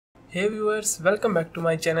Hey viewers, welcome back to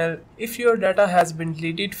my channel. If your data has been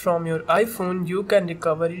deleted from your iPhone, you can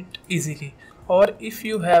recover it easily. Or if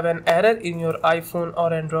you have an error in your iPhone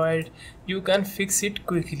or Android, you can fix it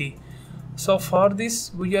quickly. So for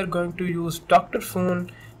this, we are going to use DrFone.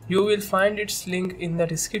 You will find its link in the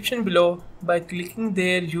description below. By clicking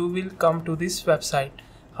there, you will come to this website.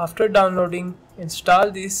 After downloading, install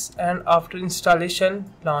this, and after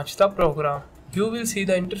installation, launch the program. You will see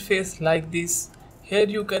the interface like this. Here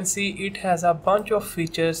you can see it has a bunch of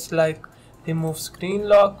features like remove screen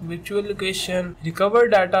lock, virtual location, recover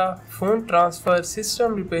data, phone transfer,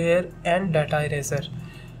 system repair, and data eraser.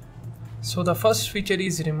 So the first feature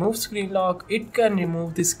is remove screen lock. It can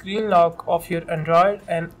remove the screen lock of your Android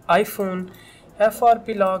and iPhone,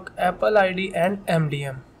 FRP lock, Apple ID, and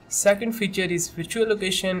MDM. Second feature is virtual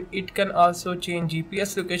location. It can also change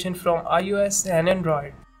GPS location from iOS and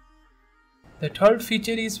Android. The third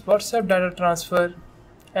feature is WhatsApp data transfer,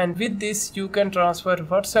 and with this you can transfer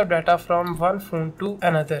WhatsApp data from one phone to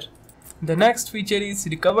another. The next feature is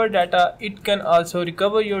recover data. It can also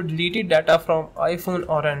recover your deleted data from iPhone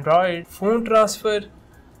or Android. Phone transfer.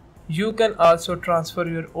 You can also transfer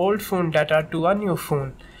your old phone data to a new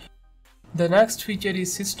phone. The next feature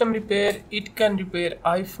is system repair. It can repair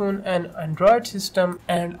iPhone and Android system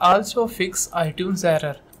and also fix iTunes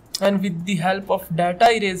error. And with the help of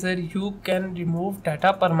data eraser, you can remove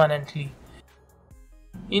data permanently.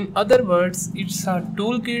 In other words, it's a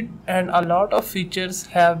toolkit and a lot of features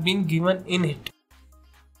have been given in it.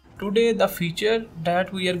 Today the feature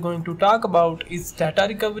that we are going to talk about is data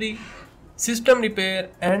recovery, system repair,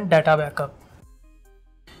 and data backup.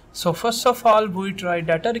 So first of all, we try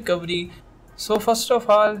data recovery. So first of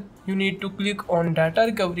all, you need to click on data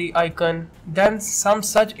recovery icon, then some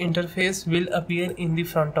such interface will appear in the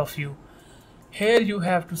front of you. Here you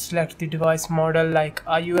have to select the device model like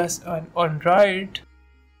iOS and Android.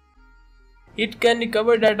 It can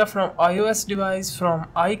recover data from iOS device, from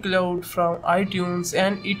iCloud, from iTunes,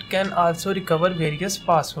 and it can also recover various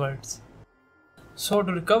passwords. So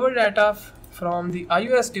to recover data from the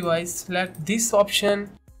iOS device, select this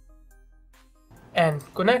option and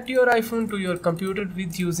connect your iPhone to your computer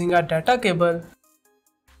with using a data cable.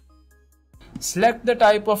 Select the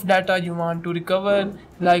type of data you want to recover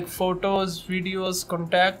like photos, videos,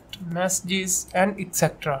 contact, messages, and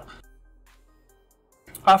etc.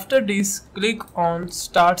 After this, click on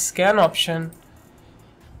Start Scan option.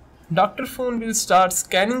 DrFone will start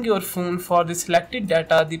scanning your phone for the selected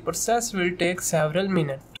data. The process will take several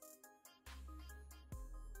minutes.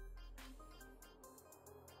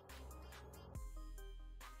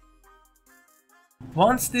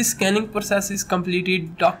 Once the scanning process is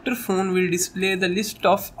completed, DrFone will display the list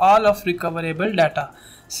of all of recoverable data.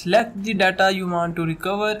 Select the data you want to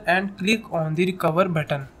recover and click on the recover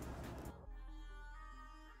button.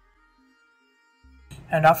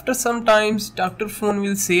 And after some time, DrFone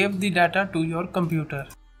will save the data to your computer.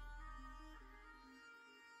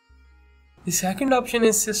 The second option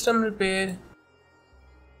is system repair.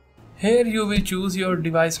 Here you will choose your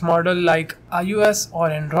device model like iOS or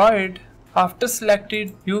Android. After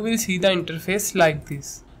selected, you will see the interface like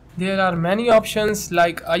this. There are many options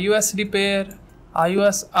like iOS repair,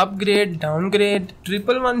 iOS upgrade, downgrade,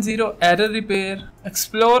 1110 error repair,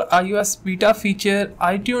 explore iOS beta feature,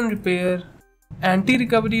 iTunes repair,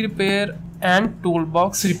 anti-recovery repair, and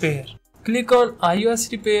toolbox repair. Click on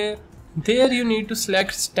iOS repair. There you need to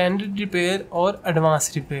select standard repair or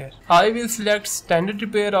advanced repair. I will select standard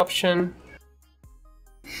repair option.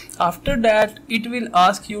 After that, it will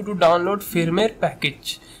ask you to download firmware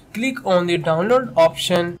package. Click on the download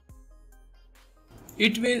option.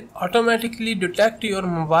 It will automatically detect your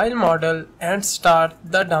mobile model and start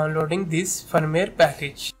the downloading this firmware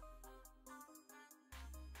package.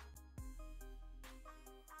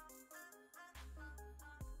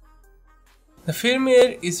 The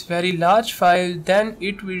firmware is very large file, then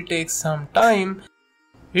it will take some time.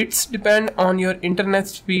 It's depend on your internet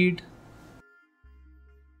speed.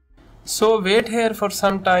 So wait here for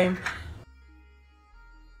some time.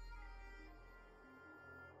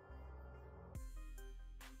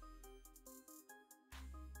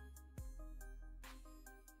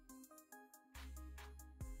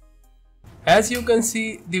 As you can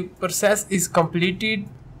see, the process is completed.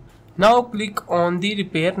 Now click on the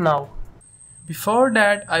repair now. Before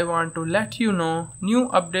that, I want to let you know new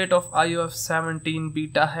update of iOS 17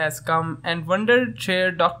 beta has come and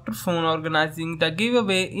Wondershare Dr.Fone organizing the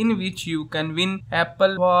giveaway in which you can win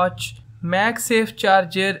Apple Watch, MagSafe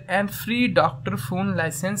charger, and free DrFone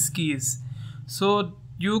license keys. So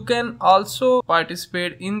you can also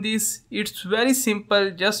participate in this. It's very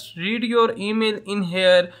simple. Just read your email in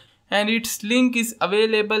here and its link is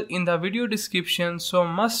available in the video description, so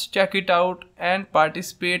must check it out and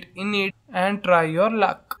participate in it and try your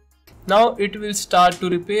luck. Now it will start to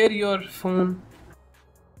repair your phone.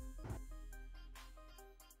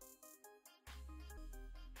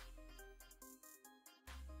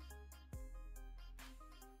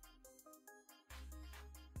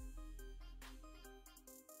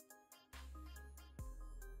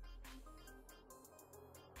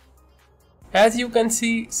 As you can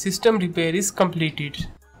see, system repair is completed.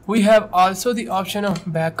 We have also the option of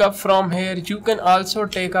backup from here. You can also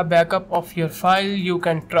take a backup of your file. You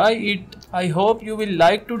can try it. I hope you will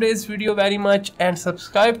like today's video very much and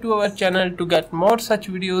subscribe to our channel to get more such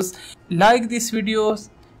videos. Like this video.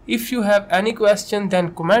 If you have any question,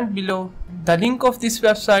 then comment below. The link of this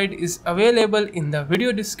website is available in the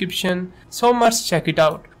video description, so must check it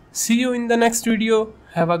out. See you in the next video.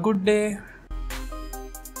 Have a good day.